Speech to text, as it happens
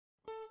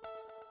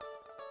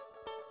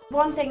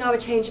One thing I would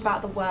change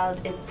about the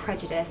world is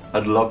prejudice.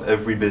 I'd love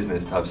every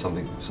business to have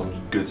some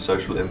good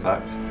social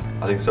impact.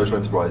 I think social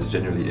enterprise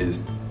generally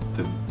is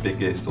the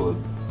biggest or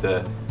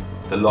the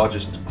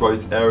largest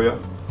growth area.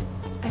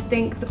 I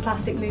think the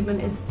plastic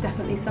movement is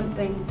definitely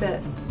something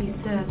that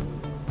needs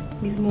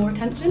more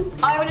attention.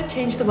 I want to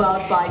change the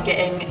world by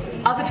getting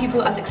other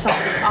people as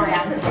excited as I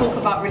am to talk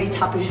about really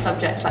taboo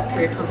subjects like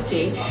period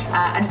poverty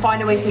and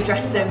find a way to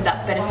address them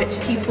that benefits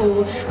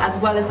people as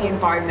well as the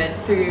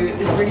environment through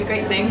this really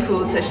great thing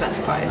called social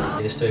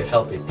enterprise. Is to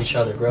help each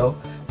other grow,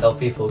 help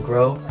people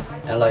grow,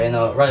 and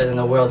rather than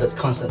a world that's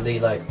constantly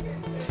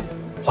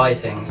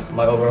fighting,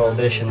 my overall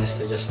vision is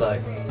to just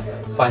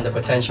find the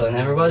potential in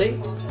everybody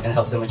and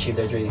help them achieve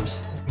their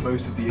dreams.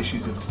 Most of the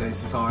issues of today's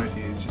society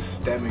is just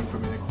stemming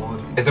from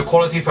inequality. It's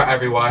equality for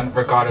everyone,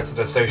 regardless of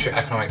their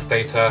socio-economic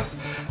status,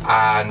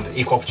 and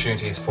equal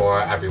opportunities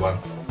for everyone.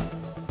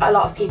 A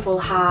lot of people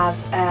have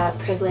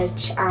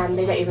privilege and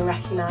they don't even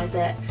recognise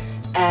it.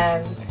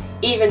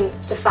 Even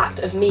the fact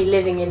of me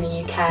living in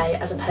the UK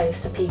as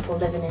opposed to people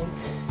living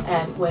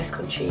in worse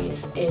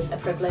countries is a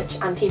privilege,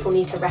 and people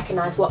need to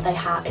recognise what they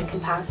have in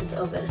comparison to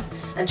others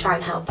and try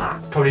and help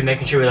that. Probably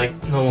making sure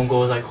no one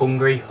goes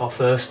hungry or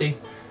thirsty.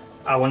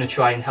 I want to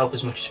try and help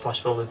as much as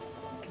possible with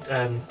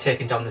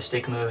taking down the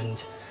stigma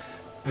and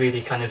really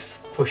kind of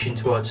pushing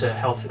towards a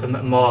healthy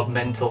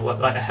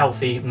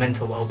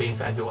mental well-being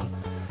for everyone.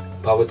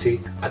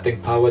 Poverty. I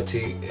think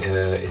poverty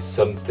is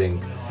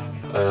something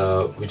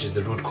which is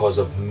the root cause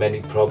of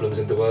many problems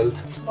in the world.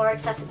 It's more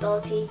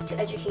accessibility to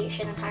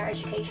education and higher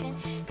education,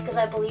 because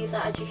I believe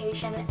that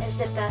education is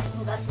the best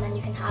investment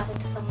you can have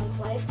into someone's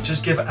life.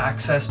 Just give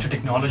access to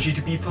technology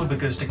to people,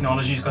 because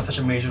technology's got such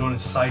a major role in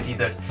society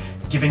that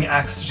giving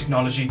access to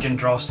technology can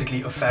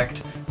drastically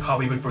affect how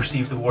we would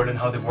perceive the world and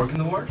how they work in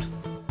the world.